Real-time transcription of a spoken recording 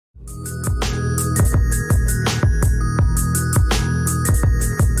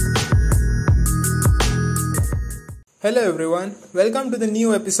Hello everyone, welcome to the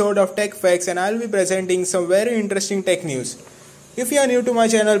new episode of Tech Facts, and I'll be presenting some very interesting tech news. If you are new to my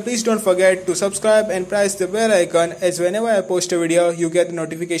channel, please don't forget to subscribe and press the bell icon, as whenever I post a video you get the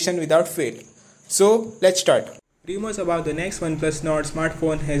notification without fail. So let's start. Rumors about the next OnePlus Nord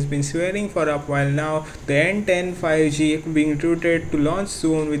smartphone has been swirling for a while now. The N10 5G being touted to launch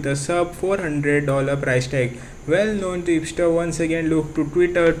soon with a sub $400 price tag. Well-known tipster once again looked to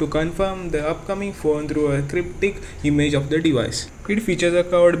Twitter to confirm the upcoming phone through a cryptic image of the device. It features a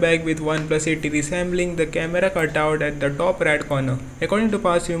curved back with OnePlus 80 resembling the camera cutout at the top right corner. According to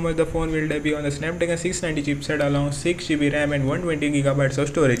past rumors, the phone will debut on the Snapdragon 690 chipset along 6GB RAM and 120GB of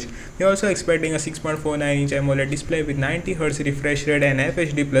storage. We are also expecting a 6.49-inch AMOLED display with 90Hz refresh rate and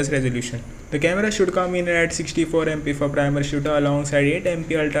FHD Plus resolution. The camera should come in at 64MP for primary shooter alongside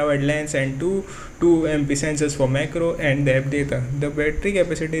 8MP ultra-wide lens and 2MP sensors for macro and depth data. The battery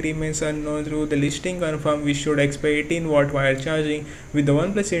capacity remains unknown, through the listing confirmed we should expect 18W while charging. With the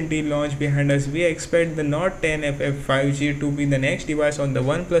OnePlus 80 launch behind us, we expect the Nord N10 5G to be the next device on the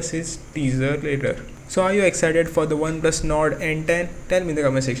OnePlus's teaser later. So are you excited for the OnePlus Nord N10? Tell me in the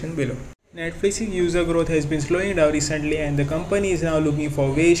comment section below. Netflix's user growth has been slowing down recently, and the company is now looking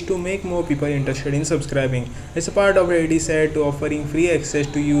for ways to make more people interested in subscribing. As a part of it is said to offering free access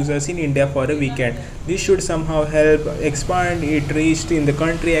to users in India for a weekend. This should somehow help expand its reach in the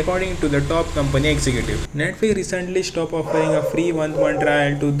country, according to the top company executive. Netflix recently stopped offering a free one-month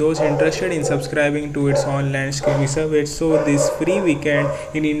trial to those interested in subscribing to its online streaming service, so this free weekend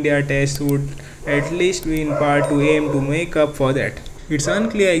in India test would at least be in part to aim to make up for that. It's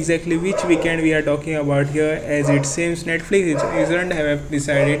unclear exactly which weekend we are talking about here, as it seems Netflix isn't have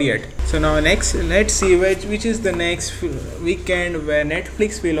decided yet. So now let's see which is the next weekend where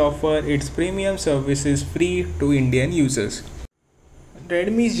Netflix will offer its premium services free to Indian users.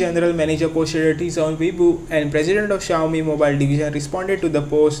 Redmi's general manager posted a teaser on Weibo, and president of Xiaomi mobile division responded to the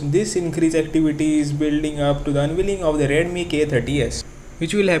post. This increased activity is building up to the unveiling of the Redmi K30s,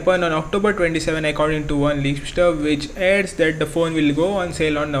 which will happen on October 27 according to one leakster, which adds that the phone will go on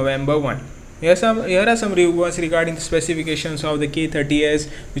sale on November 1. Here are some rumors regarding the specifications of the K30s,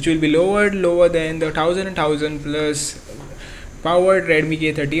 which will be lower than the 1000 plus powered Redmi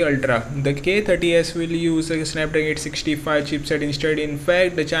K30 Ultra. The K30s will use a Snapdragon 865 chipset instead. In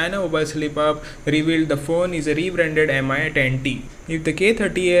fact, the China Mobile Slip-Up revealed the phone is a rebranded Mi10T. If the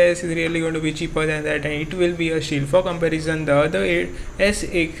K30s is really going to be cheaper than that, and it will be a steal. For comparison, the other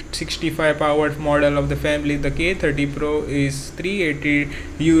S865 powered model of the family, the K30 Pro, is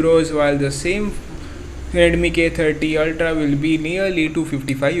 €380, while the same Redmi K30 Ultra will be nearly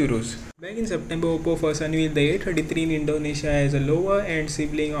 €255. Back in September, Oppo first unveiled the A33 in Indonesia as a lower-end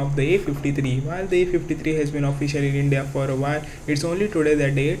sibling of the A53. While the A53 has been official in India for a while, it's only today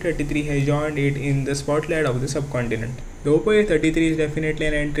that the A33 has joined it in the spotlight of the subcontinent. The Oppo A33 is definitely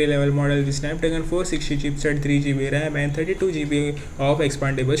an entry-level model with Snapdragon 460 chipset, 3GB RAM and 32GB of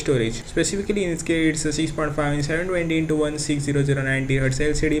expandable storage. Specifically in its case, it's a 6.5-inch 720x1600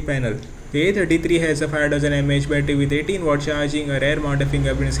 LCD panel. The A33 has a 5000 mAh battery with 18W charging, a rear mounted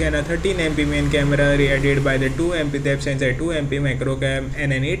fingerprint scanner, 13MP main camera added by the 2MP depth sensor, 2MP macro cam,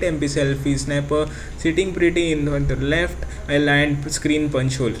 and an 8MP selfie snapper sitting pretty in the left aligned screen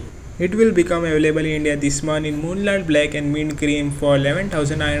punch hole. It will become available in India this month in Moonlight Black and Mint Cream for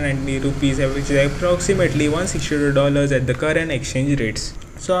 11,990 rupees, which is approximately $162 at the current exchange rates.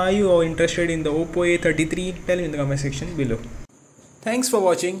 So are you all interested in the Oppo A33? Tell me in the comment section below. Thanks for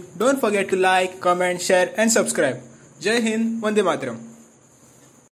watching. Don't forget to like, comment, share and subscribe. Jai Hind, Vande Mataram.